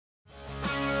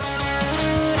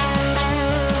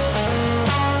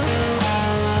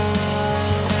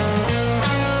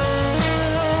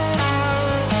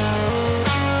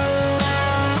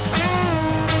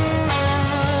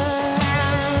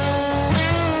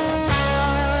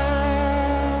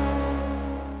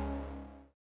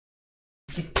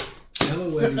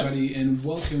everybody, and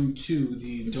welcome to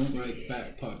the Don't Write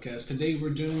Back podcast. Today we're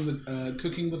doing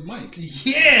cooking with Mike.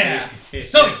 Yeah!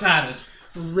 So excited.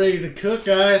 We're ready to cook,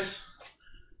 guys.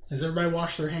 Has everybody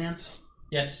washed their hands?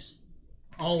 Yes.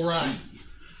 All right.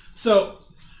 So,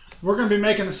 we're going to be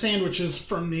making the sandwiches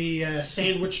from the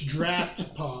Sandwich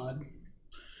Draft Pod.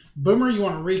 Boomer, you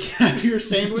want to recap your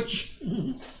sandwich?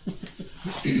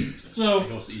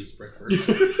 So,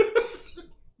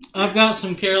 I've got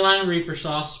some Carolina Reaper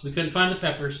sauce. We couldn't find the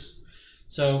peppers.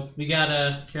 So, we got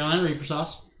a Carolina Reaper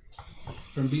sauce.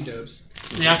 From B-Dubs.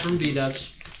 Yeah, from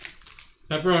B-Dubs.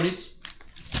 Pepperonis.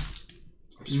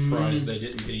 I'm surprised they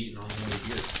didn't get eaten on the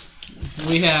way here.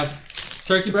 We have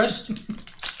turkey breast.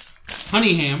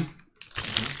 Honey ham.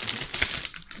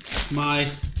 My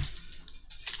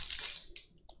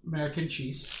American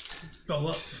cheese.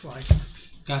 Deluxe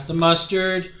slices. Got the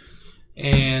mustard.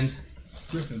 And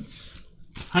Griffin's.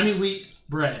 honey wheat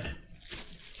bread.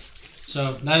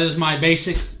 So that is my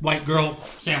basic white girl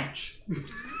sandwich.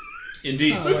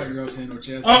 Indeed. It's not a white girl sandwich.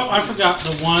 Yeah, Oh, I forgot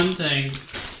the one thing.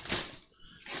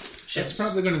 It's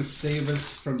probably going to save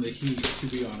us from the heat, to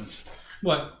be honest.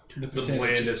 What? The The potato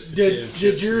blandest. Did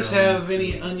potato yours chips. have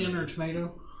any onion or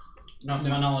tomato? Not to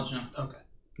my knowledge, no. Okay.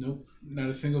 Nope. Not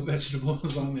a single vegetable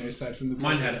was on there aside from the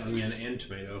Mine potato. had onion and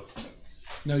tomato.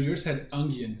 No, yours had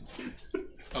onion.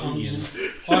 Onion.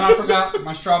 Oh, and I forgot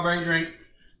my strawberry drink.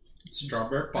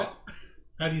 Strawberry pop.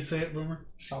 How do you say it, Boomer?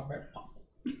 Strawberry pop.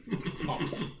 Pop.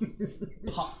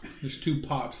 Pop. There's two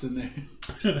pops in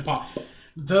there. Pop.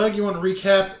 Doug, you want to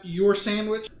recap your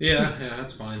sandwich? Yeah,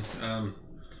 that's fine.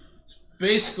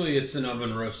 Basically, it's an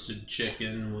oven roasted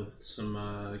chicken with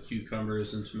some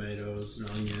cucumbers and tomatoes and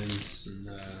onions and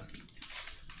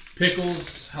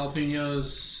pickles,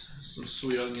 jalapenos, some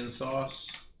sweet onion sauce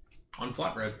on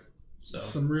flatbread. So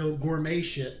Some real gourmet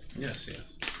shit. yes.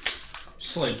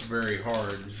 Slaved very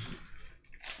hard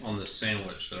on this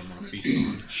sandwich that I'm going to feast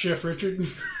on. Chef Richard.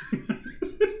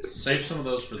 Save some of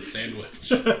those for the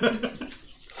sandwich.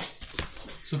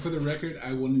 So for the record,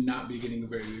 I will not be getting a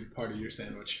very big part of your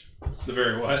sandwich. The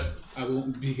very what? I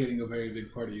won't be getting a very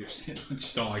big part of your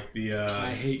sandwich. Don't like the.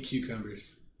 I hate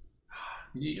cucumbers.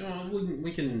 You know,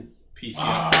 we can piece it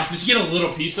up. Just get a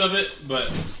little piece of it,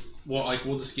 but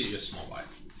we'll just get you a small bite.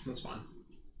 That's fine.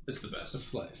 It's the best. A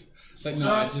slice. Like So,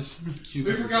 no, I just We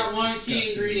cucumbers forgot are one disgusting.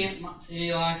 key ingredient,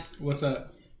 Eli. What's that?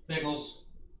 Pickles.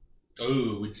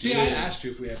 Oh, we See, did. I asked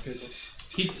you if we had pickles.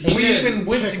 He We did. even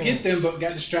went to Pickles. get them, but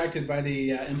got distracted by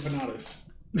the empanadas.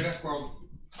 Yes, bro.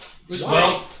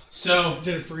 Well, so.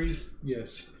 Did it freeze?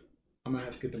 Yes, I'm gonna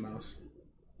have to get the mouse,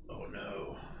 Oh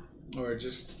no. or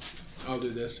just I'll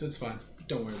do this. It's fine.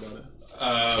 Don't worry about it.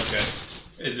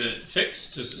 Okay. Is it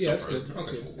fixed? Is it Yeah, still it's good. frozen? It's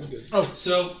Okay, good. cool. It's good. Oh,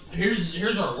 So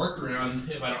here's our workaround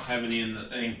if I don't have any in the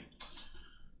thing.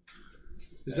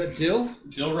 Is that dill?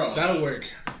 Dill relish. That'll work.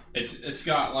 It's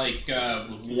got like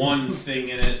one thing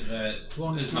in it that As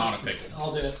long as is it's not not a pickle.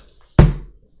 I'll do it.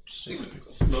 Just think of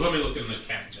pickles. But let me look in the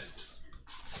cabinet.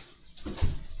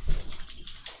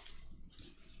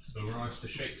 So we're likes to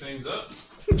shake things up.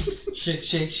 Shake,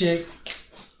 shake, shake.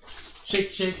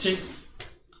 Shake, shake, shake.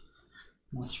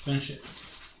 Once you finish it.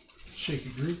 shaky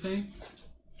groove thing.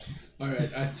 All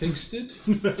right, I fixed it.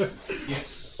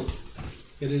 Yes.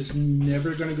 It is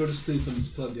never gonna go to sleep when it's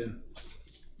plugged in.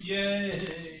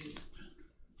 Yay!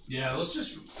 Yeah, let's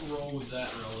just roll with that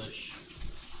relish.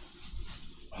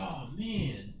 Oh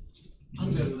man,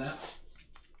 I'm good with that.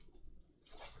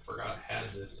 forgot I had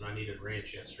this and I needed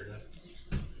ranch yesterday.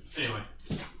 Anyway,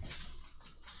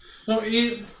 So,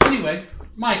 anyway,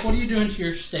 Mike, what are you doing to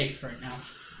your steak right now?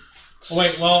 Oh,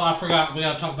 wait, well, I forgot. We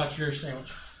got to talk about your sandwich.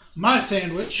 My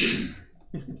sandwich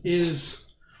is,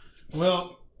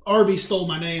 well, Arby stole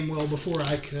my name well before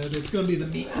I could. It's going to be the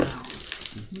meat now.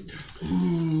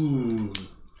 ooh,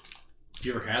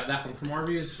 you ever had that one from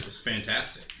Arby's? It's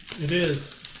fantastic. It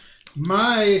is.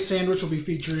 My sandwich will be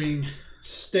featuring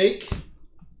steak,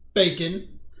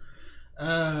 bacon,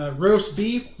 roast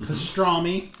beef,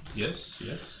 pastrami, Yes.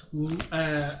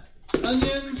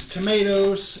 onions,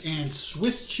 tomatoes, and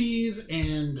Swiss cheese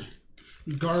and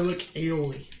garlic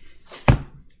aioli.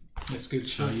 That's good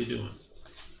How shit. you doing?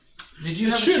 Did you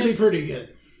It have a should be chip? pretty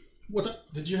good. What's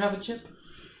up? Did you have a chip?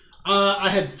 I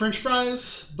had French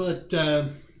fries, but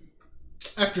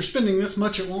after spending this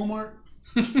much at Walmart,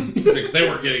 They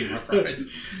weren't getting my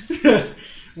fries.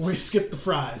 we skipped the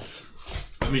fries.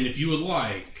 I mean, if you would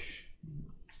like,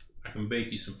 I can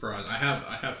bake you some fries. I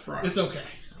have fries. It's okay.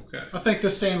 Okay. I think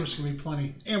this sandwich can be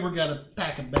plenty, and we got a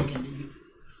pack of bacon to eat.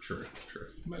 True.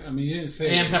 But, I mean, you didn't say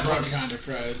And what pepperonis. kind of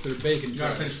fries. They're bacon You got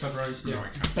to fries. finish pepperonis too. No, I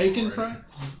can't. Bacon Already. fry?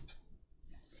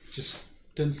 Just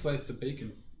thin slice the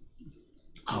bacon.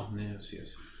 Oh,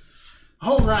 yes.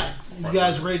 All right. You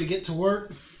guys ready to get to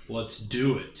work? Let's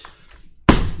do it.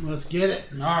 Let's get it.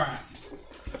 All right.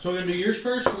 So we're gonna do yours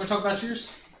first. We're gonna talk about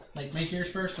yours. Like make yours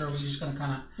first, or are we just gonna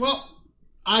kind of? Well,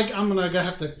 I'm gonna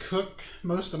have to cook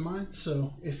most of mine.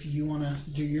 So if you want to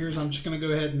do yours, I'm just gonna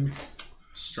go ahead and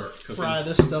Start cooking. fry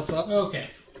this stuff up. Okay.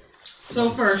 So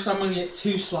first, I'm gonna get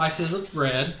 2 slices of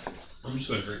bread. I'm just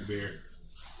gonna drink beer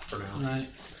for now. All right.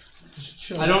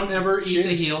 I don't ever eat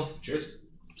the heel, Cheers.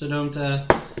 so don't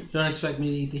expect me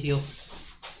to eat the heel.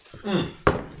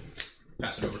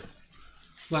 Pass it over.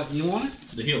 What, you want it?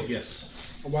 The heel,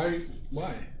 yes. Why?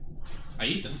 I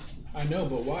eat them. I know,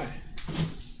 but why?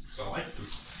 Because I like them.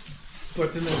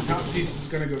 But then the top piece is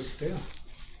gonna go stale.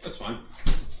 That's fine.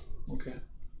 Okay.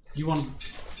 You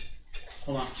want?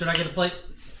 Hold on. Should I get a plate?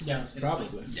 Yeah, let's get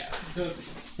Probably. Yeah.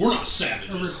 We're not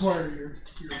savages. Require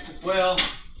your assistance. Well,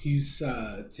 He's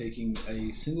taking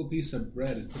a single piece of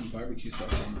bread and putting barbecue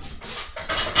sauce on it.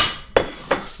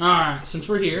 all right. Since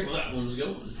we're here, Well, that one's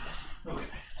going. Okay.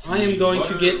 I am going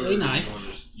to get Butter, a or knife. You want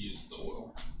to just use the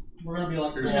oil? We're gonna be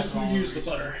like, Yes, we use the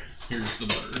butter. Here's the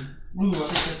butter. Ooh, I think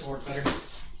this will work better.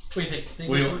 What do you think?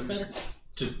 Think this works better?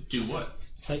 To do what?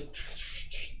 Like,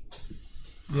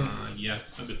 Yeah,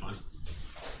 that'd be fine.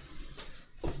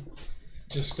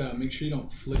 Just make sure you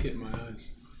don't flick it in my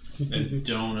eyes. And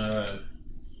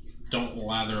don't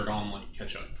lather it on like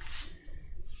ketchup.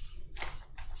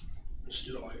 Just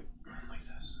do it like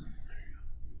this.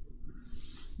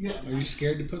 Yeah. Are you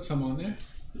scared to put some on there?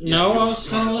 no, I was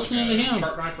kind of listening to him.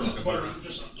 Sharp knife or like a butter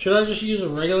knife? Should I just use a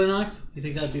regular knife? You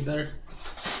think that'd be better?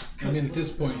 I mean, at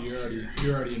this point, you're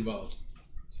already involved.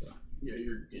 So Yeah,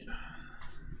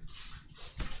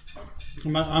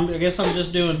 I guess I'm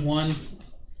just doing one.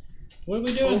 What are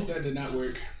we oh, doing? that did not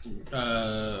work.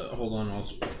 Hold on, I'll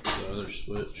switch for the other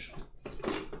switch.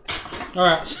 All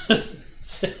right.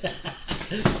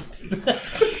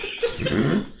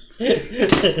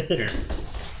 Here.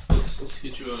 Let's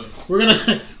get you a.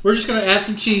 We're just gonna add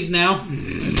some cheese now.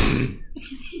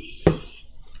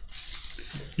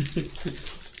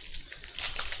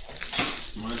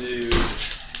 My dude.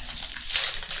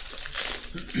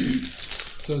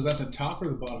 So is that the top or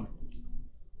the bottom?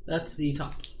 That's the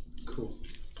top. Cool.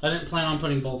 I didn't plan on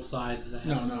putting both sides. Then.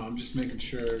 No, I'm just making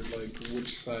sure like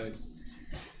which side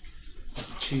of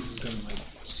the cheese is gonna like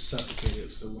suffocate it.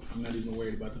 So I'm not even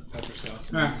worried about the pepper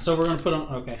sauce. All right, so we're gonna put on.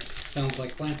 Okay, sounds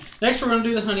like a plan. Next, we're gonna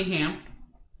do the honey ham.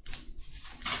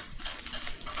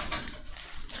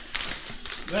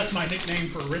 That's my nickname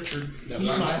for Richard. That He's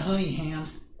works. my honey ham.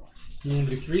 We're gonna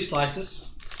do 3 slices.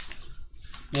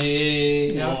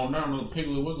 Maybe No,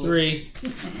 Piggly Wiggly. 3.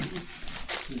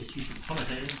 Honey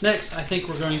ham. Next, I think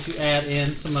we're going to add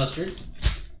in some mustard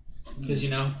because You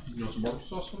want some barbecue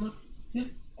sauce on that? Yeah.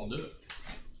 I'll do it.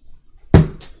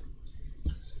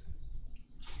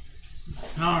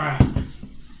 All right.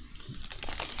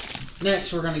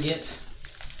 Next, we're gonna get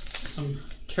some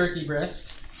turkey breast.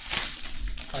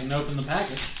 I can open the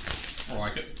package. I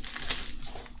like it.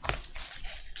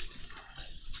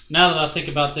 Now that I think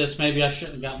about this, maybe I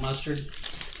shouldn't have got mustard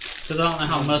because I don't know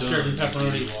how mustard and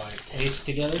pepperoni taste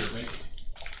together.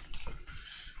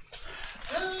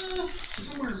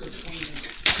 Somewhere in between.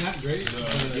 It's not great. You like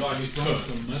as it long as cooked,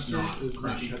 the mustard not is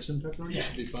not crunchy. touching pepperoni, it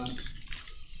should be fine.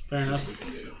 Fair enough.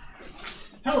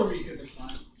 However you could, it's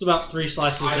fine. It's about 3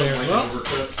 slices I there don't as like well. it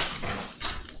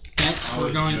overcooked. Next, I we're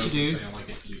always going joke to and do say I like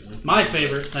it too. my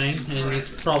favorite thing, and it's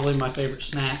probably my favorite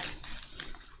snack: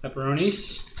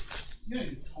 pepperonis. You got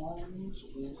any tongs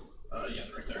or... Yeah,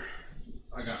 right there.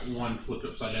 I got one flipped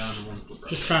upside down and one flipped right.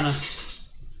 Just trying to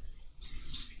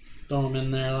throw them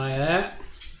in there like that.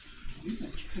 These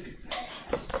things are cooking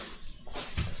fast.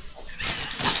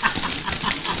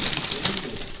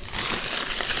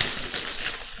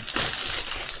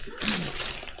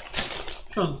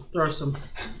 Trying to throw some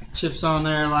chips on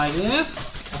there like this.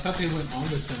 I thought they went on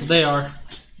the same. They are.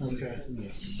 Okay.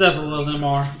 Several of them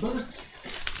are.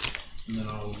 And then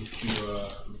I'll get you a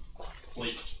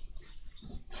plate.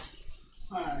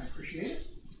 I appreciate it.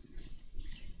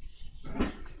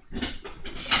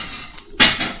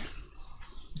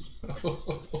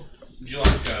 Would you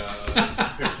like a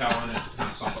paper towel in it to kind of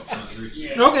sop up some of that grease?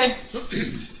 Yeah. Okay.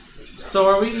 So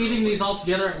are we eating these all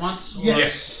together at once? or-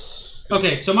 Yes.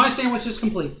 Okay, so my sandwich is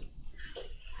complete.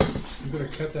 You better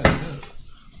cut that in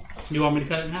half. You want me to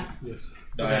cut it in half? Yes.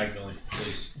 Diagonally,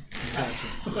 please.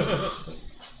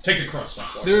 Take the crust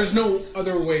off. There is no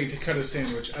other way to cut a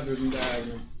sandwich other than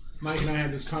diagonal. Mike and I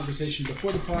had this conversation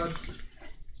before the pod.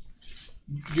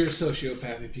 You're a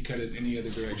sociopath if you cut it any other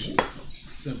direction.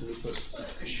 Simply put.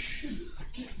 I should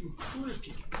get you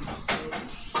pretty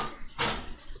close.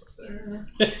 There.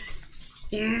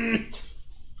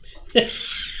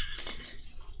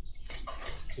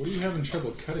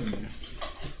 cutting there.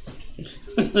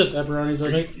 The pepperoni's Are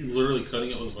okay. you literally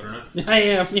cutting it with a butter knife? I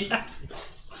am, yeah.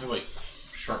 I have like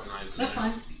sharp knives. That's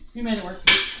fine. You made it work.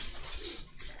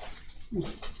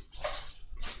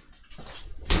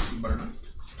 Butter knife.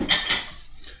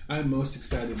 I'm most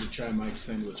excited to try Mike's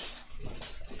sandwich.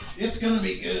 It's gonna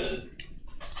be good.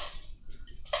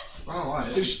 I don't lie.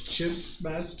 There's chips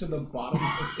smashed to the bottom.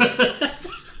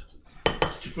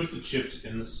 Did you put the chips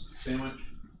in this sandwich?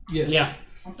 Yes. Yeah.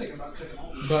 I'm thinking about cooking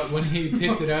all. But when he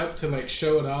picked it up to like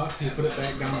show it off, he put it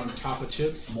back down on top of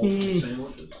chips. Multiple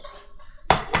sandwiches.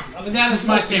 That is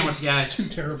my sandwich, guys. Too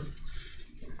terrible.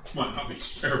 Might not be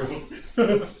terrible.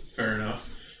 Fair enough.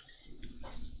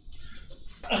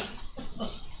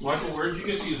 Michael, where'd you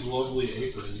get these lovely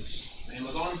aprons?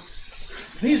 Amazon?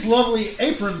 These lovely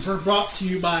aprons were brought to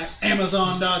you by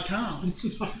Amazon.com.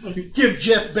 Give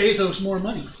Jeff Bezos more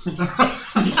money.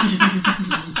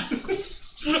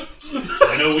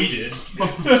 I know we did.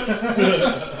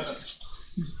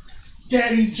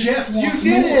 Daddy Jeff wants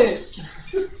You did more. it!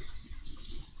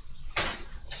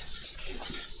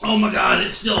 Oh my god,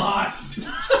 it's still hot. Did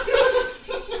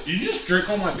you just drink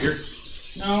all my beer?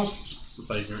 No. I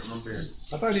thought you drank my beer.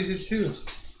 I thought he did too.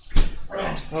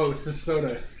 Oh, it's the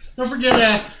soda. Don't forget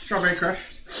that strawberry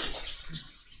crush.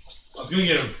 I was gonna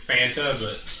get a Fanta,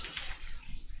 but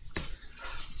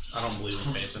I don't believe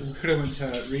in We Fanta. could have went to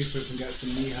research and got some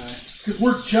knee-high. Because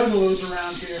we're juggalos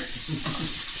around here.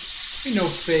 We know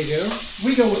Fago.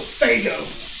 We go with Fago.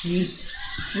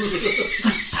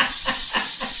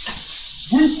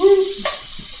 Whoop whoop.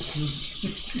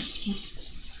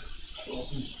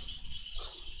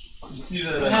 You see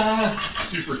that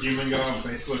superhuman guy on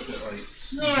Facebook that like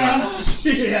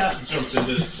Yeah. jumps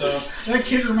into this stuff? That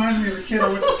kid reminds me of a kid I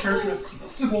went to church with.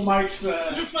 Simple Mike's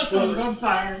brother. on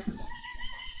fire.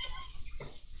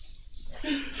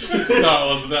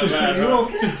 No, it's that bad. You Huh?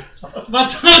 okay? My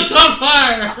tongue's on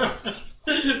fire.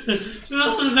 This is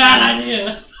a bad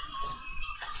idea.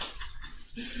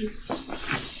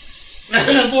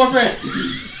 More bread.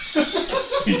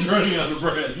 He's running out of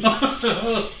bread.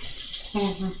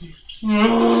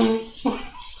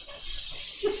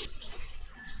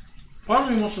 Part of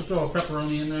me wants to throw a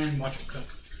pepperoni in there and watch it cook.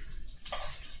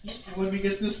 Let me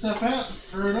get this stuff out.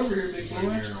 Throw it over here, big You're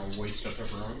boy. gonna waste up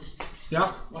pepperoni?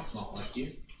 Yeah. That's not like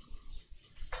you.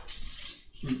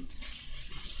 I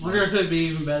wonder if it'd be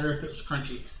even better if it was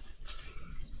crunchy.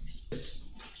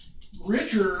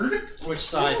 Richard. Which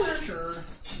side? Richard.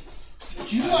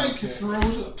 Would you like to throw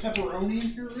the pepperoni in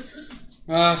here, Richard?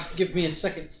 Give me a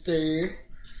second stir.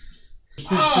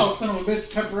 Oh, son of a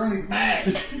bitch, pepperoni's mad.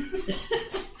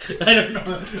 I don't know.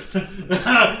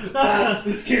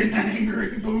 This kid's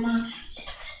angry, Boomer.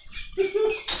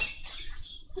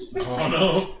 Oh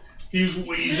no, he's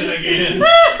wheezing again.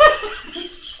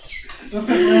 The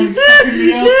pepperoni's fucking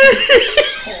me up.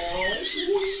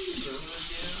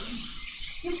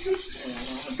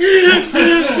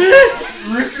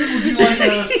 Richard, would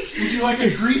you like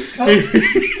a grease cup?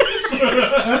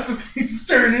 That's what things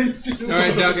turn into. All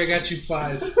right, Doug, I got you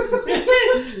 5. Okay.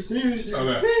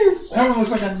 That one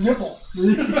looks like a nipple.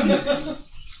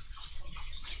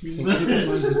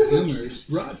 Boomers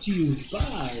brought to you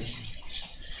by.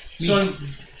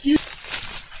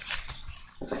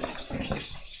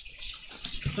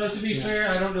 So to be fair,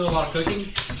 I don't do a lot of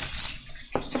cooking.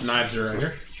 Knives are right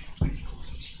here.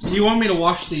 Do you want me to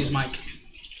wash these, Mike?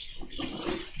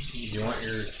 You want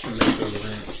your tomato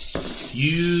rinsed?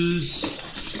 Use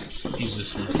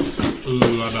this one.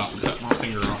 Ooh, I about cut my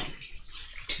finger off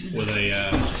with a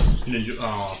ninja.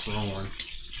 Oh, wrong one.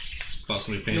 Thought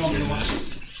somebody fancier than that.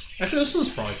 Actually, this one's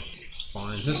probably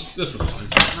fine. This was fine.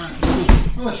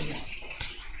 Alright, I'll let you go.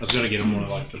 I was gonna get him one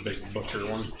of like the big butcher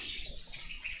one.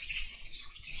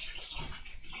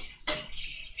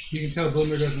 You can tell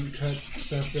Boomer doesn't cut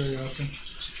stuff very often.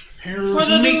 Here's What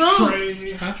the did I do meat wrong?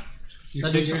 tray. Huh? Your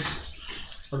I do fingers?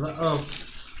 Oh,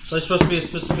 so it's supposed to be a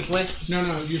specific way? No,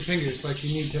 your fingers. Like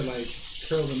you need to like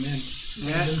curl them in.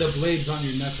 Yeah. And then the blade's on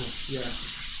your knuckle. Yeah.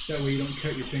 That way you don't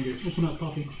cut your fingers. Open up,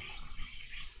 Poppy.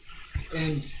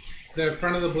 And the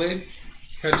front of the blade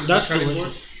touches That's the cutting board.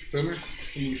 delicious. Boomer.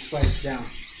 And you slice down.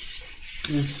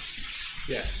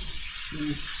 Yeah.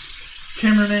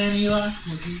 Cameraman Eli,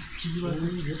 would you like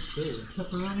Yes, sir.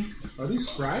 pepperoni? Are these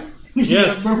fried?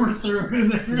 Yes. Boomer threw them in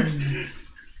there.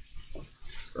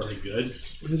 Are they good?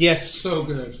 Yes. So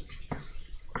good.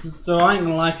 So I ain't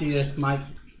gonna lie to you, Mike.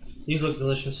 These look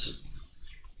delicious.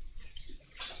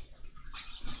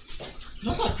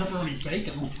 That's like pepperoni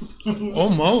bacon.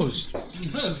 Almost.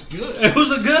 That's good. It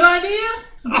was a good idea?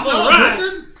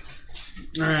 Alright.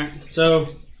 Alright, so.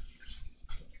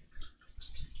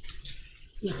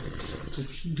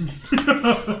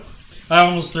 I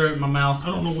almost threw it in my mouth. I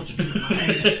don't know what to do with my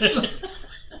hands.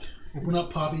 Open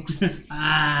up, Poppy.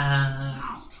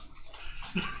 Ah.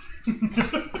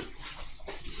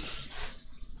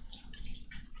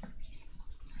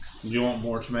 Do you want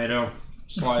more tomato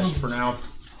sliced for now?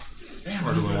 Damn,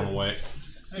 Or do we want to wait?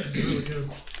 That is really good.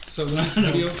 So when this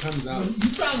video comes out, You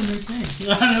found the new thing.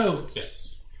 I know.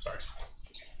 Yes. Sorry.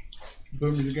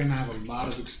 Boom, you're gonna have a lot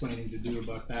of explaining to do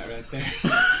about that right there.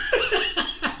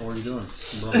 What are you doing?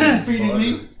 Feeding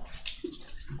me?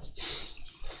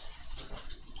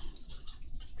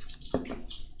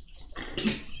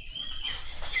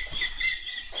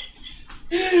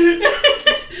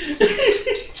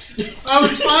 I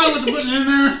was fine with putting it in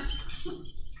there.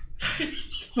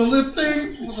 The lip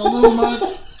thing was a little much,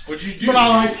 What'd you do? but I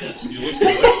liked it. You looked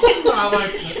at it. I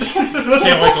liked it.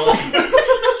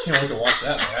 Can't wait to watch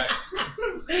that back.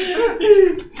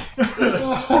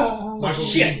 Michael,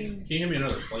 Shit. Can you give me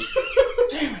another plate?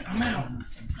 Damn it, I'm out.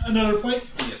 Another plate?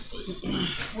 Yes, please.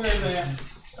 Where are they at?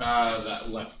 That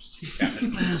left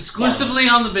cabinet. Exclusively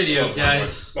on the videos,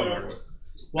 guys.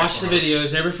 Watch the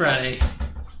videos every Friday.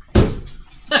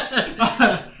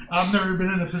 I've never been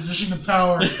in a position of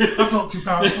power. I felt too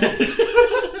powerful.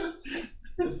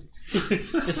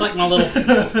 It's like my little.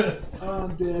 Oh,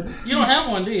 I'm dead. You don't have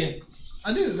one, do you?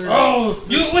 I do. There's... Oh,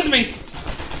 do it with me.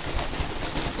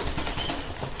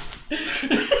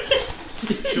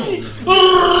 Children.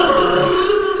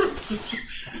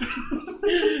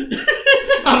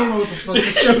 I don't know what the fuck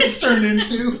the show's turned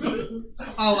into,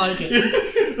 but I like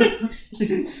it.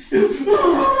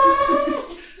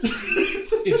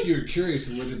 If you're curious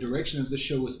of where the direction of this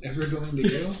show was ever going to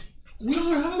go, we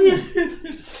don't have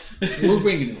one. We're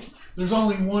winging it. There's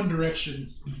only one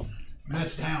direction, and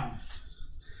that's down.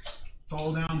 It's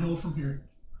all downhill from here.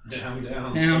 Down.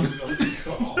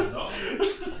 Oh, no.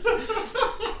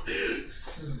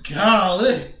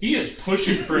 Golly. He is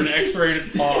pushing for an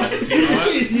X-rated pod, is he not?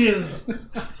 He is.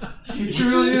 He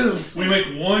truly is. We make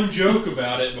one joke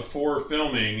about it before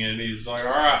filming, and he's like,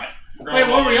 all right. Wait,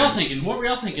 what were y'all thinking? What were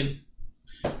y'all thinking?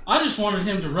 I just wanted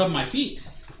him to rub my feet.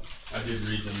 I did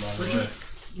read them, by the way.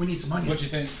 We need some onions. What you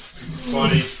think?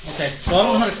 Funny. Okay, so I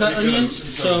don't know how to cut onions,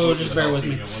 so just bear with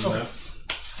me.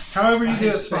 However you I do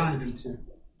it's expected fine. him to.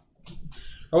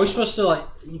 Are we supposed to, like,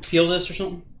 peel this or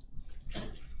something?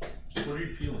 What are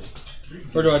you peeling?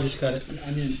 Or do I just cut it?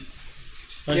 Onion.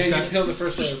 I Yeah, just you cut it? peel the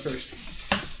first layer first.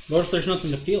 What if there's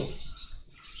nothing to peel?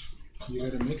 You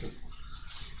gotta make it.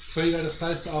 So you gotta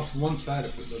slice off one side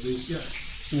of it, at least.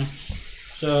 Yeah.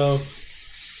 So,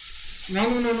 No.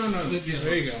 Yeah.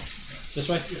 There you go. this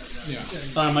way? Yeah.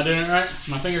 Am I doing it right?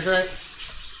 My fingers right?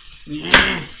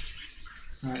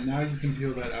 Alright, now you can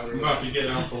peel that outer I'm about to layer. get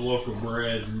out the loaf of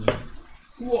bread. And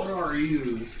What are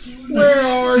you? Where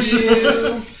are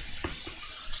you?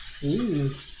 Ooh.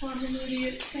 I'm an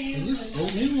idiot Is sandwich. this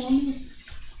oatmeal on this?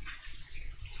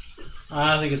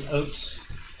 I think it's oats.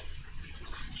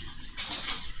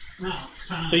 Now it's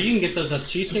time. So you can get those at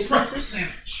Cheesecake breakfast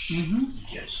sandwich.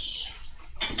 yes.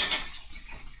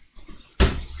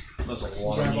 That's a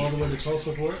lot Drive all of the way to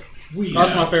Tulsa for it?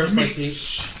 That's my favorite place to eat.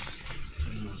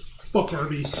 Fuck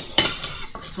Arby's.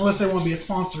 Unless they want to be a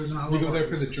sponsor, then I You love go there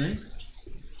for Arby's. the drinks?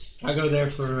 I go there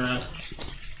for,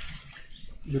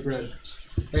 The bread.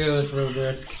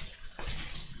 bread.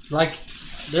 Like,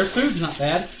 their food's not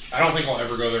bad. I don't think I'll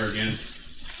ever go there again.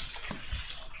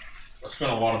 I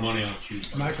spent a lot of money on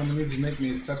cheese. Mike, I'm gonna need you to make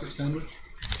me a separate sandwich.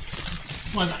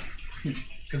 Why not?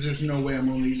 Because there's no way I'm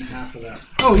only eating half of that.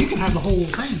 Oh, you can have the whole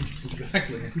thing.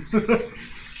 Exactly.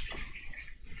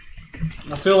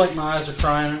 I feel like my eyes are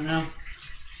crying right now.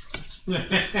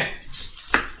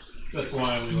 That's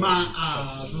why we My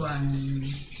eyes running.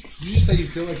 Did you just say you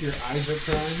feel like your eyes are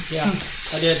crying? Yeah,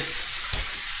 I did.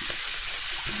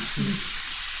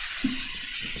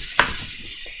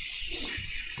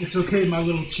 It's okay, my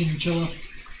little chinchilla.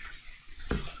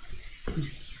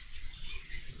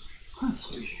 Let's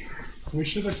see here. We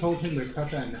should have told him to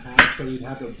cut that in half so he'd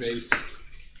have a base.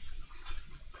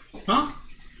 Huh?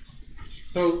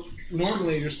 So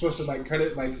normally you're supposed to like cut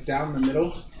it like down the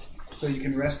middle so you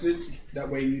can rest it. That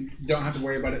way you don't have to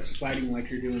worry about it sliding like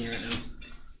you're doing right now.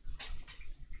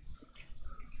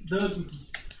 Doug,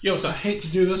 Yo, I hate to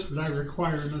do this, but I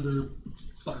require another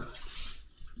butter.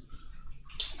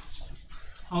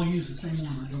 I'll use the same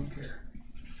one, I don't care.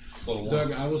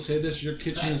 Doug, I will say this, your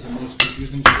kitchen is the most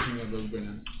confusing kitchen I've ever been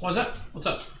in. What's up? What's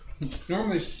up?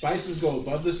 Normally spices go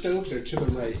above the stove, they're to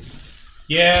the right.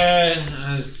 Yeah.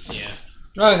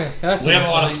 Okay, that's We have a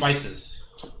lot of enough. spices.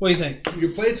 What do you think?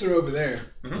 Your plates are over there.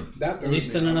 Mhm. That At throws least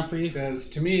me thin off, enough for you? Because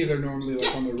to me, they're normally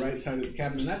like on the right side of the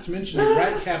cabinet. Not to mention the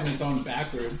right cabinet's on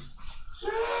backwards.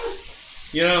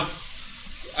 You know,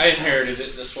 I inherited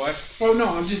it this way. Oh no,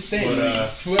 I'm just saying. But,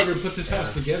 whoever put this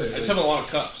house together. I just have a lot of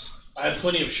cups. I have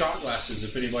plenty of shot glasses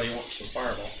if anybody wants some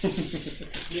Fireball.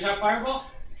 You have Fireball?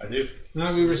 I do.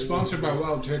 No, we were sponsored by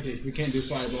Wild Turkey. We can't do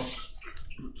Fireball.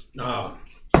 No,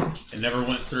 it never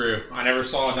went through. I never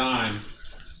saw a dime.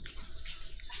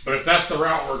 But if that's the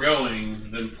route we're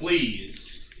going, then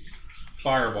please,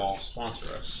 Fireball, sponsor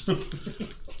us.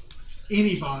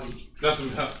 Anybody. That's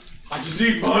what I just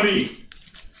need money.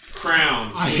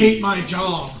 Crown. I hate my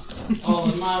job. All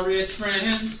of my rich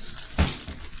friends.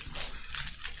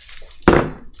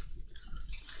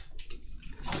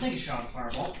 I'll take a shot of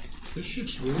Fireball. This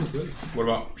shit's really good. What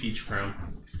about Peach Crown?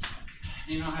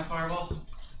 You don't have Fireball?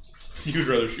 You'd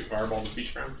rather shoot Fireball than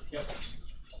Peach Crown? Yep.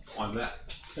 Why is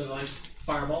that? Because I like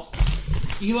Fireball.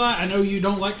 Eli, I know you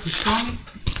don't like pastrami,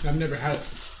 I've never had it.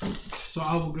 so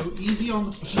I will go easy on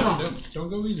the No, pastrami. don't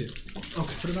go easy.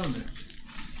 Okay, Put it on there.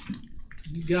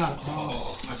 you got it.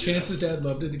 Oh, Chance's dad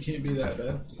loved it. It can't be that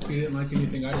bad. He didn't like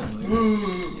anything I didn't like.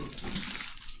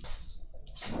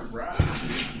 Right.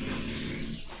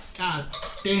 God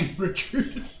damn,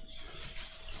 Richard.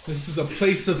 This is a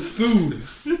place of food.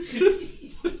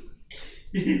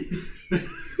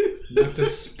 Not the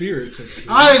spirit of food.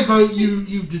 I vote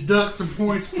you deduct some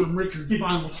points from Richard's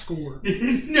final score.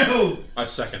 No! I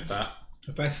second that.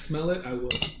 If I smell it, I will.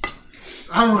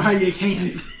 I don't know how you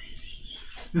can.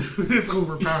 It's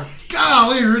overpowered.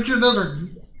 Golly, Richard, those are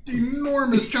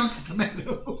enormous chunks of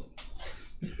tomato.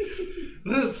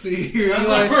 Let's see here. That's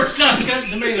my first time cutting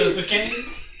tomatoes, okay?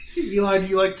 Eli, do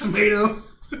you like tomato?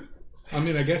 I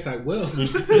mean, I guess I will.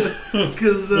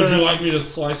 Because Would you like me to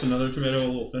slice another tomato a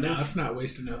little thinner? No, let's not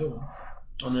waste another one.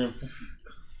 I mean, if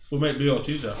we'll make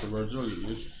BLTs afterwards. They'll get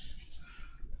used.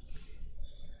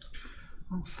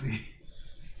 let's see.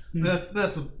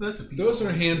 That's a piece. Those of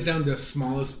are ice. hands down the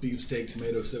smallest beefsteak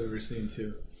tomatoes I've ever seen,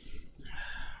 too.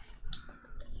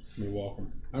 You're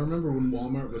welcome. I remember when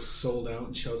Walmart was sold out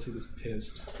and Chelsea was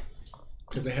pissed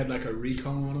because they had like a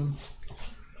recall on them.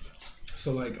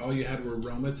 So like all you had were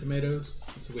Roma tomatoes.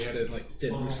 So we had to like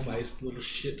thinly sliced little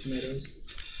shit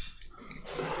tomatoes.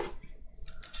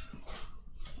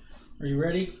 Are you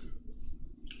ready?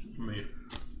 Me.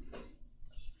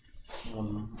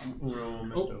 Oh,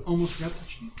 almost got the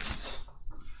cheese.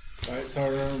 Alright, so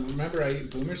remember I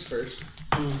eat boomers first.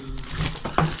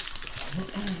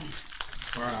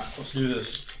 Alright, let's do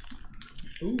this.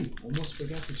 Ooh, almost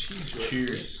forgot the cheese.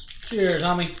 Cheers. Cheers,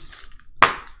 homie.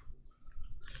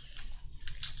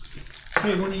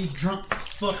 Hey, when you drunk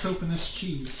fucks open this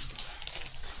cheese?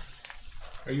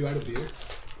 Are you out of beer?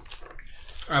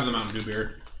 I have the Mountain Dew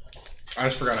beer. I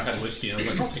just forgot I had whiskey and I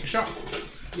was like, I'll take a shot.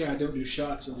 Yeah, I don't do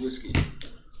shots of whiskey.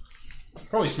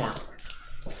 Probably smart.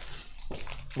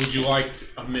 Would you like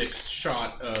a mixed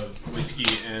shot of whiskey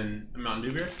and Mountain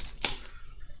Dew beer?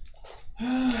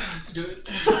 Let's do it.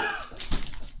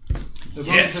 As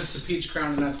long as it's the peach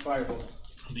crown and not the Fireball.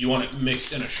 Do you want it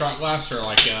mixed in a shot glass or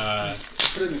like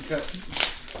Put it in the cup.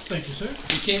 Thank you, sir.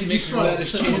 You can't mix You it without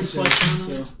his saw- chance. someone sliced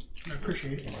So. I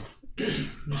appreciate it.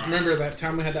 Just remember that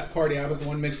time we had that party, I was the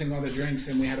one mixing all the drinks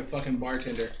and we had a fucking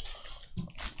bartender.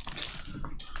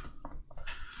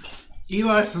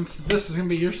 Eli, since this is going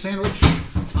to be your sandwich,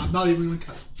 I'm not even going to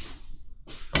cut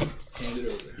it. Hand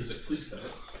it over. He's like, please cut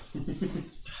it.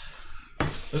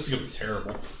 This is gonna be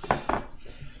terrible.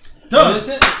 What is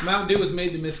it? Mountain Dew was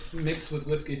made to mix with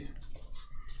whiskey.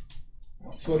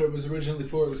 That's what it was originally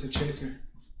for. It was a chaser.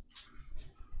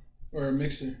 Or a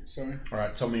mixer, sorry.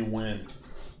 Alright, tell me when.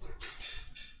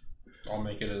 I'll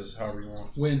make it as however you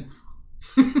want. When?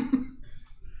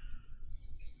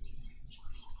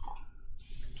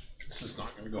 This is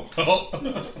not gonna go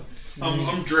well.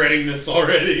 I'm dreading this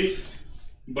already.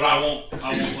 But I won't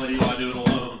let Eli do it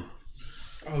alone.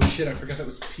 Oh shit, I forgot that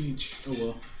was peach. Oh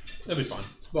well. That'll be fine.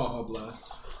 It's Baja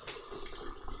Blast.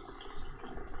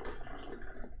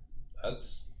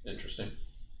 That's interesting.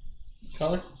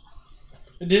 Color?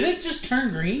 Did it just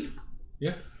turn green?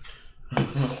 Yeah.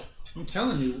 I'm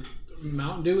telling you,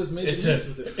 Mountain Dew is made to mix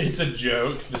with it. It's a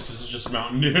joke. This is just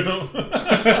Mountain Dew.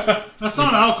 That's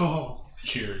not alcohol.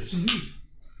 Cheers.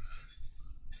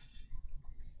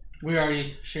 We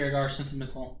already shared our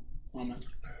sentimental moment.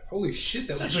 Holy shit,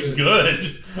 that That's was actually good.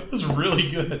 good. That was really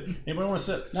good. Anybody want to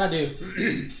sip? I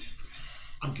do.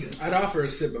 I'm good. I'd offer a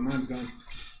sip, but mine's gone.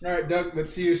 Alright, Doug,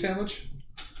 let's see your sandwich.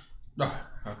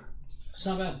 It's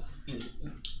not bad.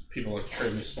 People like to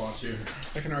trade me spots here.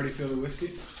 I can already feel the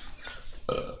whiskey.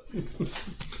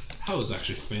 That was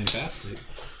actually fantastic.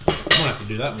 I'm gonna have to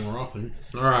do that more often.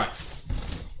 All right,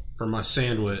 for my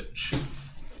sandwich.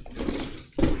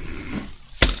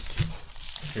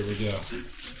 Here we go.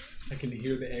 I can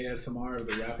hear the ASMR of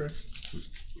the rapper.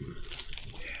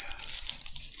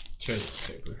 Toilet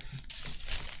paper.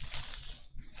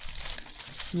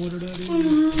 What did I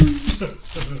do?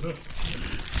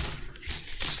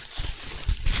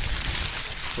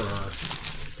 For our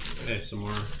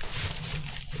ASMR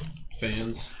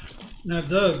fans. Now,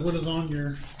 Doug, what is on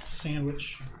your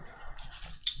sandwich?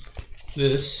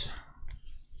 This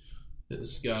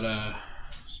has got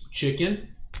some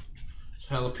chicken,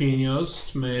 jalapenos,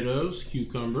 tomatoes,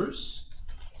 cucumbers,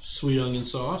 sweet onion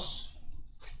sauce,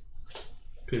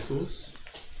 pickles.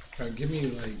 All right, give me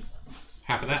like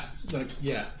Half of that.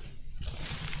 yeah.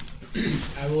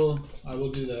 I will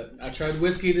do that. I tried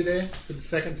whiskey today for the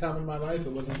second time in my life.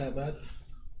 It wasn't that bad.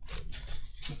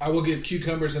 I will give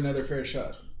cucumbers another fair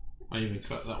shot. I even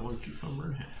cut that one cucumber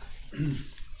in half.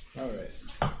 All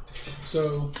right.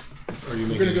 So Are you we're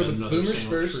making gonna go with another Boomer's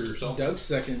sandwich for first, yourself? Doug's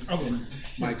second, Oh. and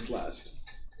Mike's last.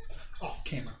 Off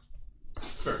camera.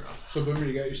 Fair enough. So Boomer,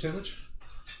 you got your sandwich?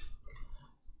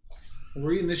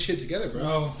 We're eating this shit together, bro.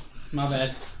 Oh, my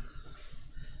bad.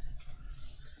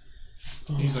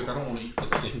 He's like, I don't want to eat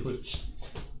this sandwich.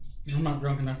 I'm not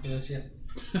drunk enough for this yet.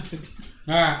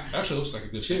 Alright. Actually, looks like a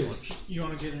good Cheers. sandwich. You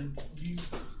want to get in?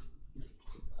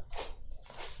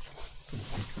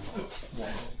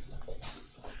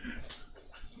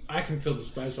 I can feel the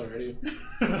spice already.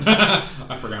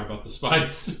 I forgot about the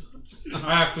spice.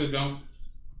 I actually don't.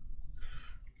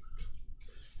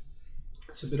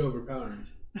 It's a bit overpowering.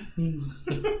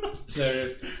 There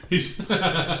it is. He's it's like,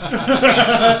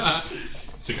 I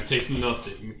taste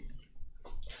nothing.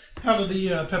 How do the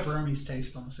pepperonis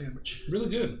taste on the sandwich? Really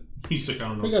good. He's like, I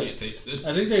don't know, We got- I can't taste it.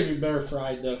 I think they'd be better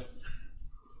fried though.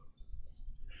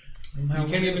 You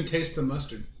can't even taste the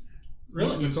mustard.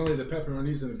 Really? It's only the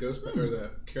pepperonis and the ghost pepper, or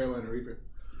the Carolina Reaper.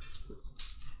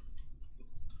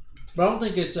 But I don't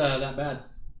think it's that bad.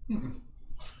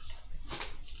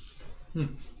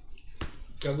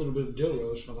 Got a little bit of dill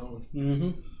relish on that one.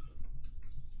 Mm-hmm.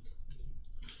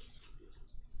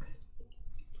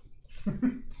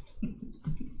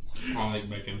 I like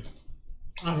bacon.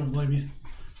 I don't blame you.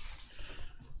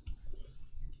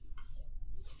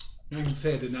 I can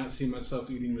say I did not see myself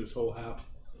eating this whole half.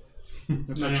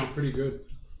 That's No. actually pretty good.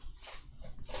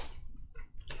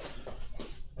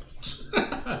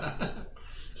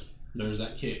 There's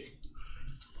that kick.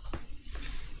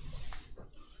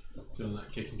 Feeling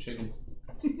that kick and chicken.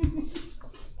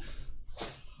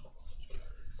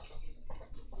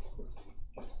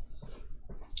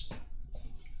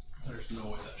 There's no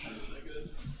way that should have been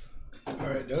that good.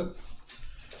 All right, Doug.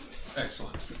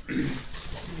 Excellent.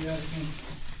 Yeah,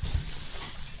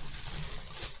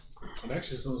 It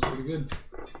actually smells pretty good.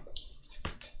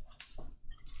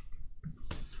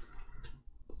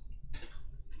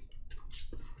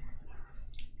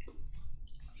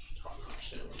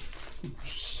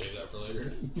 Save that for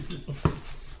later.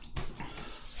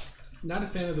 Not a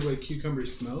fan of the way cucumber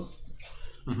smells,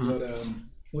 but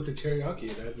with the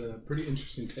teriyaki, it adds a pretty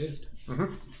interesting taste.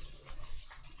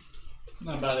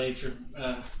 not about to eat your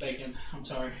bacon. I'm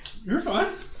sorry. You're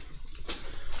fine.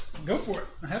 Go for it.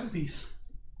 Have a piece.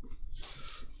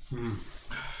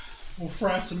 We'll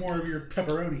fry some more of your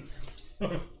pepperoni.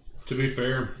 To be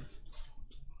fair,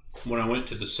 when I went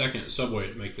to the second Subway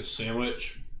to make this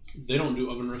sandwich, they don't do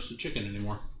oven roasted chicken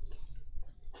anymore.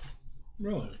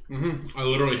 Really? I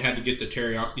literally had to get the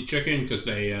teriyaki chicken because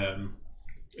they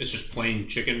it's just plain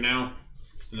chicken now,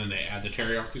 and then they add the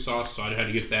teriyaki sauce. So I had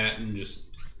to get that and just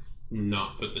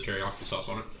not put the teriyaki sauce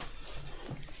on it.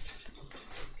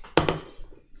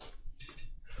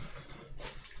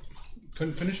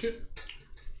 Couldn't finish it?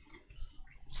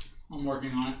 I'm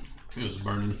working on it. It was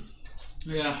burning.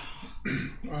 Yeah.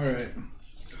 All right.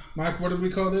 Mike, what did we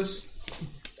call this?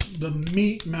 The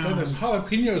meat Oh, mound. those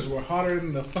jalapenos were hotter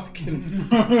than the fucking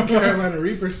Carolina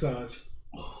Reaper sauce.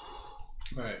 All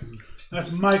right.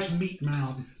 That's Mike's meat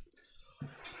mound.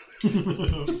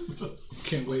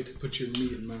 Can't wait to put your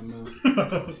meat in my mouth.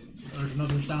 There's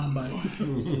another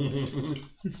soundbite.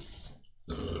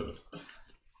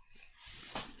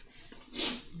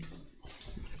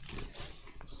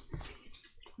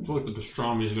 I feel like the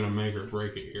pastrami is going to make or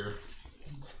break it here.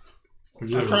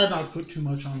 I tried not to put too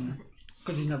much on there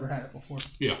because you never had it before.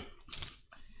 Yeah.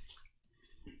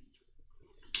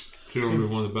 It's going to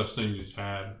be one of the best things he's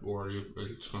had, or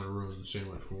it's going to ruin the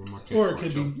sandwich for him. I can't Or it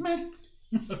quite could be tell.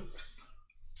 meh.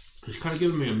 He's kind of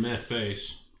giving me a meh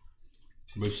face,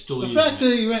 but he's still The eating fact it.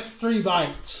 that you went 3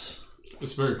 bites.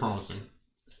 It's very promising.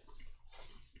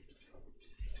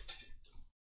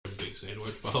 Big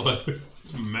sandwich, by the way.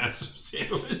 It's a massive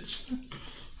sandwich.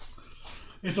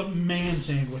 It's a man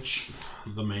sandwich.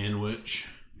 The man witch.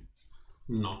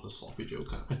 Not the sloppy Joe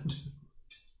kind.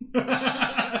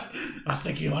 I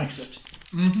think he likes it.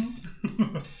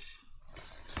 Mm-hmm.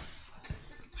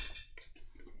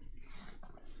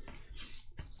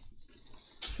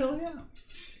 Hell yeah.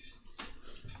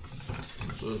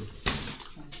 It's a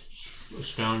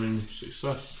astounding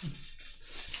success.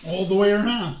 All the way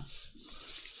around.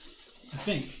 I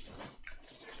think.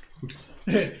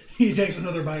 He takes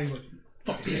another bite. He's like,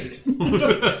 fuck, you ate it.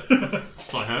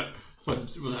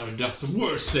 Without a doubt, the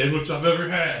worst sandwich I've ever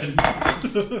had.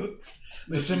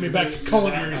 They send me back to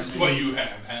culinary school. Well, you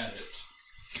have had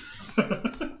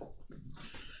it.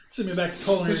 Send me back to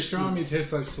culinary school. Pastrami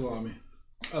tastes like salami.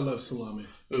 I love salami.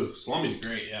 Ooh, salami's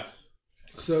great, yeah.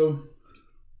 So,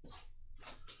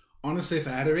 honestly, if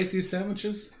I had to rate these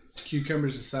sandwiches,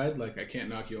 cucumbers aside, like I can't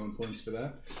knock you on points for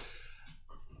that.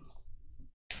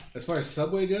 As far as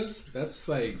Subway goes, that's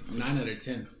like 9 out of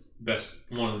 10.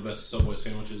 One of the best Subway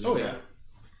sandwiches. Oh yeah.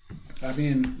 I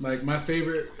mean, like my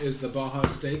favorite is the Baja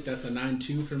steak. That's a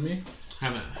 9.2 for me.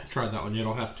 Haven't tried that one yet.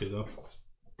 I'll have to though.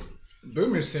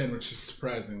 Boomer's sandwich is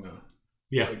surprising though.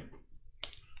 Yeah. Like,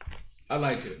 I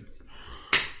liked it.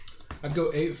 I'd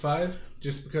go 8.5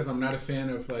 just because I'm not a fan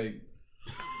of like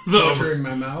torturing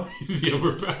my mouth. The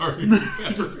overpowering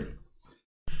pepper.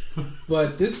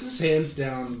 But this is hands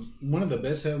down one of the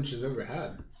best sandwiches I've ever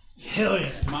had. Hell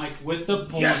yeah. Mike with the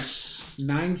points. Yes.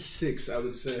 9.6, I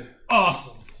would say.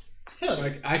 Awesome. Hell yeah.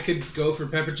 Like I could go for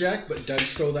pepper jack, but Doug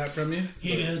stole that from you.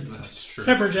 He did. That's true.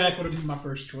 Pepper jack would have been my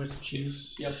first choice of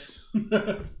cheese. Yep.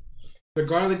 The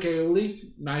garlic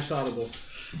aioli, nice audible.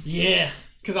 Yeah.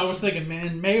 Because I was thinking,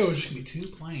 man, mayo is just going to be too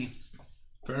plain.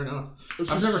 Fair enough. It's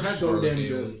I've just never had so garlic damn aioli.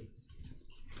 good.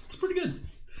 It's pretty good.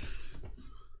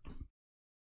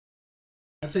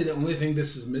 I'd say the only thing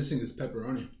this is missing is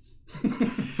pepperoni.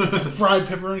 Some fried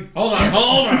pepperoni. Hold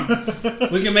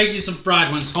on. We can make you some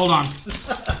fried ones. Hold on.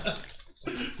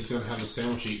 He's gonna have a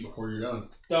sandwich eat before you're done.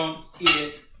 Don't eat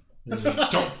it.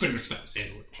 Don't finish that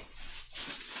sandwich.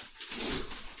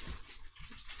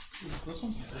 This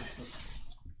one?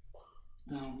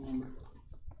 I don't remember.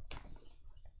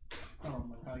 I don't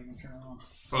remember how you can turn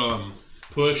it on.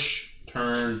 Push,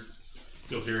 turn.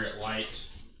 You'll hear it light,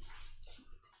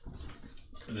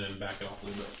 and then back it off a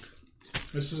little bit.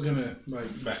 This is gonna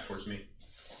like Back towards me.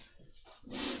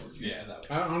 Yeah, that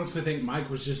way. I honestly think Mike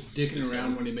was just dicking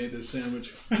around when he made this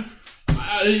sandwich.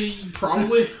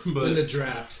 Probably, but In the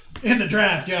draft. In the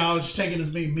draft, yeah, I was just taking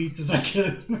as many meats as I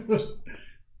could.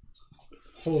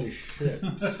 Holy shit.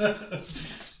 This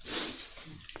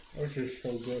is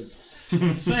so good.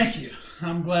 Thank you.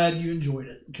 I'm glad you enjoyed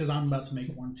it, because I'm about to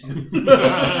make one too.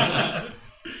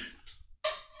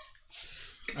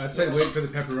 I'd say wait for the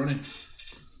pepperoni.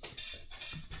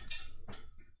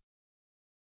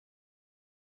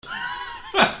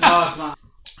 No, it's not.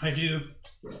 I do.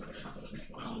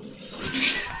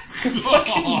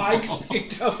 Mike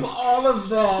picked up all of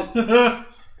that.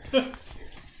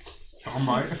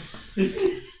 Soundbite.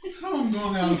 I'm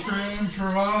going out of frame for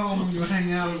a while. I'm going to go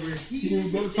hang out over here.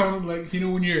 Dude, that sounded like, you know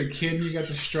when you're a kid and you got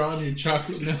the straw in your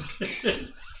chocolate milk?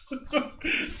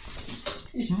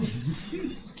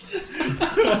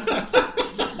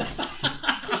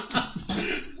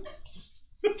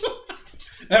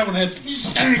 That one had some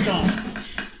stank on it.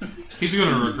 He's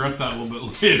gonna regret that a little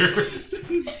bit later.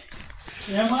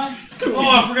 Am I? Oh,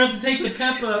 I forgot to take the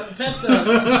Pepto.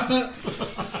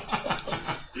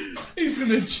 He's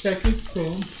gonna check his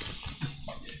pants.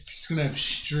 He's gonna have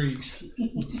streaks.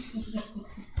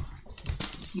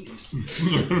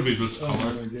 They're gonna be this color.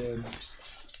 Oh my god. They're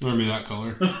gonna be that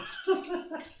color.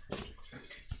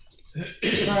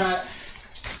 Alright.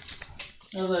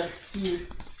 Another few.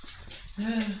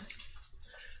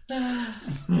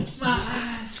 My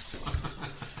eyes.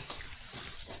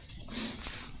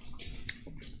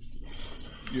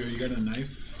 Yo, you got a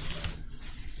knife?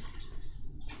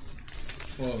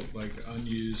 Well, like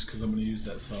unused, because I'm gonna use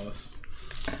that sauce.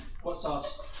 What sauce?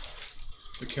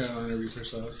 The Carolina Reaper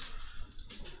sauce.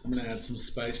 I'm gonna add some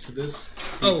spice to this.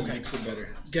 See Oh, if okay. it makes it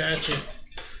better. Gotcha.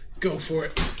 Go for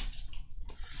it.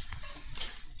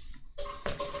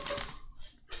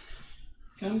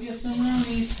 Come get some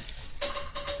Ronies.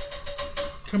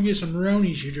 Come get some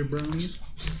Ronies, you jabronis.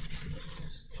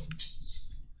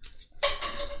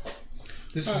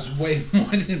 This is way more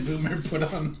than Boomer put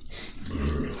on.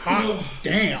 Hot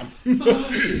damn. I'm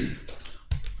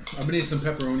gonna need some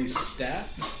pepperoni stat.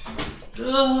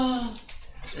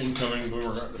 Incoming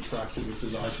Boomer got distracted with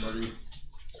his ice buddy.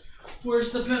 Where's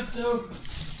the Pepto?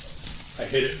 I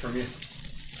hid it from you.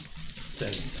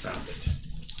 Then you found it.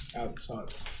 Out top.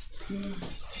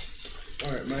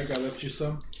 Alright, Mike, I left you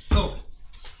some. Oh.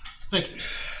 Thank you.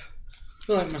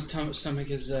 feel like my stomach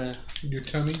is. Your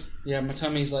tummy? Yeah, my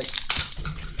tummy's like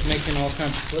making all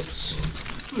kinds of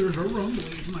flips. There's a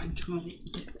rumbling in my tummy.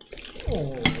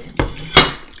 Oh.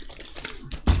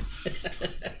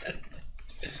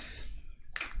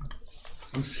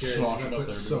 I'm scared. Sauce I up put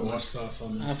there, so big boy. much sauce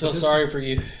on this. I feel sorry for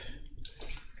you.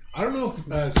 I don't know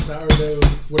if sourdough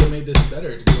would have made this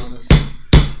better, to be honest.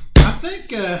 I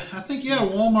think, yeah,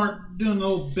 Walmart doing the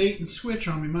old bait and switch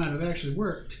on me might have actually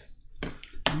worked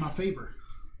in my favor.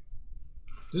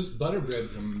 This butter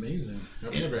bread's amazing.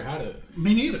 I've never had it.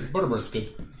 Me neither. Butterbread's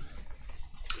good.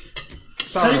 Thank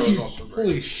Sourdough is you. also great.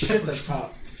 Holy shit, that's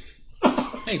hot.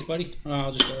 Thanks, buddy. Oh,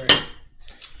 I'll just go right here.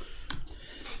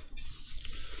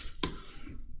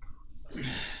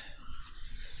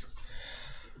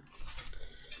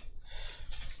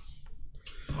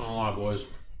 Oh, lie, boys.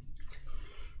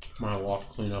 Might have a lot to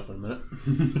clean up in a minute.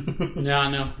 Yeah, I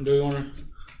know. Do we want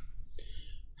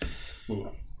to? Move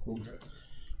on. Okay.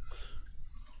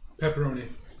 Pepperoni.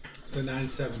 It's a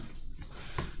 9.7.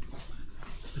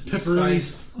 Pepperoni.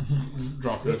 Spice.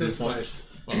 Drop it With at this this point. spice.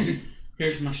 Well,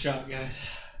 Here's my shot, guys.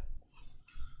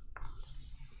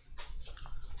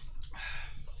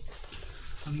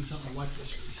 I need something to wipe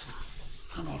this grease on.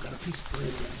 I don't know, I got a piece of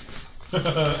bread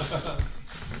there.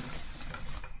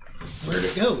 Where'd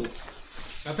it go?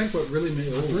 I think what really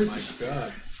made oh my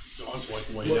god. oh, it's like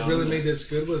way What down really there. made this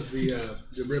good was the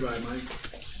ribeye, Mike.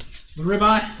 The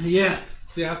ribeye? Yeah.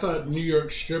 See, I thought New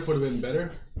York strip would have been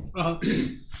better.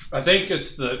 I think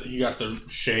it's you got the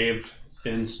shaved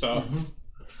thin stuff.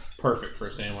 Perfect for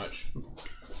a sandwich.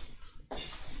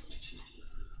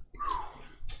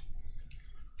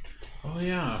 Oh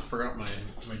yeah, I forgot my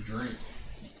drink.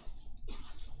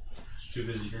 Just too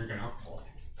busy drinking alcohol.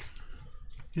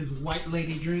 His white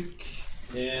lady drink.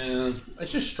 Yeah,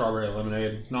 it's just strawberry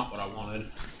lemonade. Not what I wanted.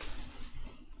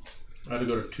 I had to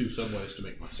go to 2 Subways to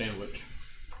make my sandwich.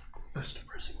 That's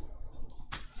depressing.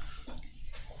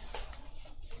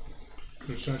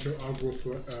 Pistachio agua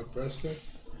fresca.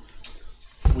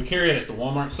 We carry it at the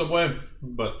Walmart Subway,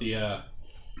 but the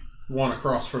one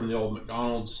across from the old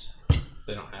McDonald's,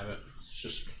 they don't have it. It's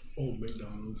just Old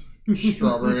McDonald's.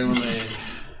 strawberry lemonade.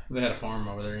 They had a farm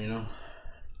over there, you know.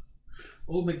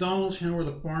 Old McDonald's, you know where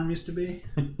the farm used to be?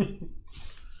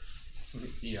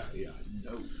 Yeah,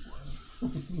 no.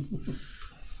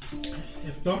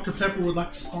 If Dr. Pepper would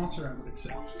like to sponsor, I would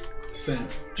accept. Same.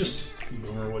 Just,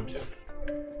 Boomer would too.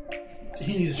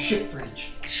 he needs a ship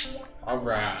fridge. All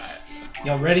right,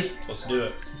 Y'all ready? let's do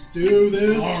it. Let's do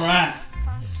this. All right.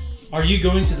 Are you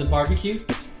going to the barbecue?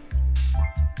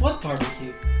 What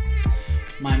barbecue?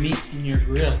 My meat in your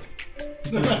grill.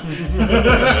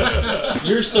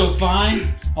 You're so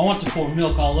fine. I want to pour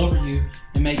milk all over you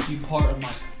and make you part of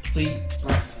my complete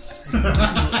breakfast.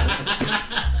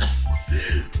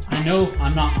 I know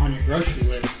I'm not on your grocery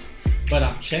list, but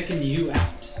I'm checking you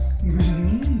out.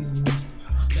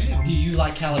 Do you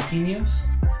like jalapenos?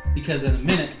 Because in a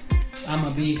minute, I'm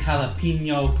gonna be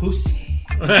jalapeno pussy.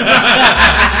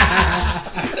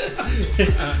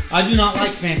 I do not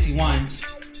like fancy wines.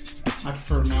 I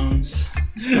prefer moans.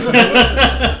 Boomer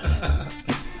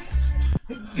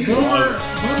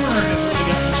has really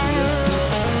got into this.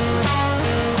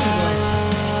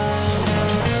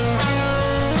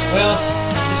 Well,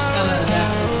 just kind of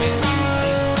adapted to make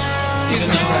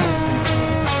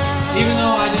even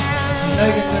though I didn't.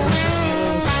 Megan never sent me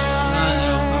I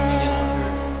know I'm gonna get over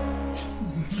it.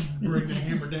 those. Bring the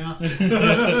hammer down.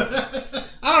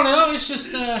 I don't know. It's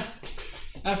just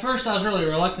at first I was really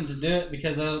reluctant to do it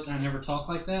because I never talk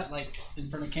like that, like in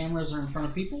front of cameras or in front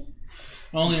of people.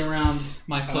 Only around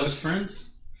my close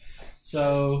friends.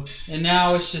 So, and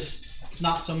now it's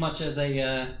not so much as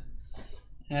a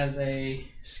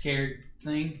scared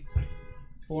thing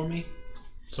for me.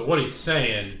 So what he's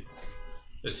saying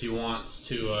is he wants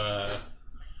the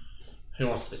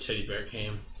teddy bear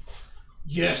cam.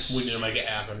 Yes. We need to make it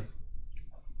happen.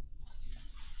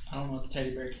 I don't know what the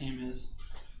teddy bear cam is.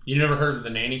 You never heard of the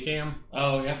nanny cam?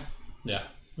 Oh yeah. Yeah.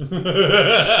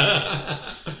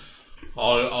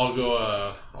 I'll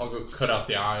go cut out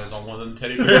the eyes on one of them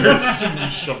teddy bears and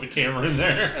just shove the camera in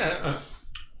there.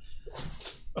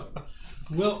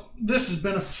 Well, this has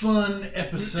been a fun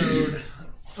episode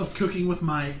of Cooking with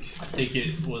Mike. I think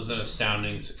it was an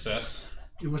astounding success.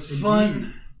 It was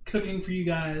fun cooking for you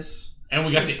guys. And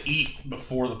we got to eat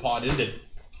before the pod ended.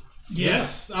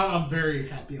 Yes, I'm very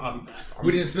happy about that.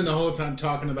 We didn't spend the whole time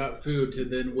talking about food to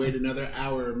then wait another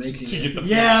hour making To it. get the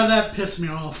Yeah, that pissed me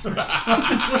off. Those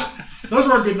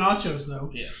were good nachos, though.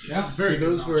 Yes. Yeah. Very good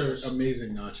Those were nachos.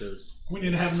 amazing nachos. We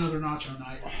need to have another nacho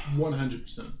night.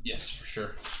 100%. Yes, for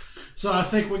sure. So I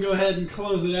think we go ahead and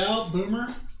close it out. Boomer?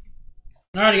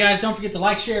 Alrighty, guys. Don't forget to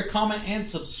like, share, comment, and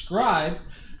subscribe.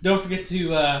 Don't forget to,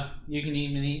 you can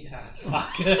even eat...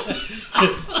 fuck. Leave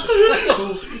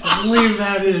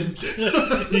that in.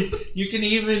 You can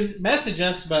even message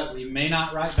us, but we may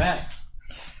not write back.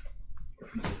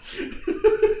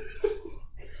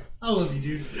 I love you,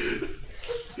 dude.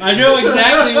 I knew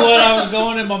exactly what I was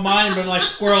going in my mind, but like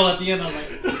squirrel at the end, I was like,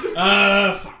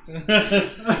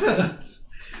 fuck.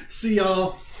 See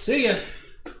y'all. See ya.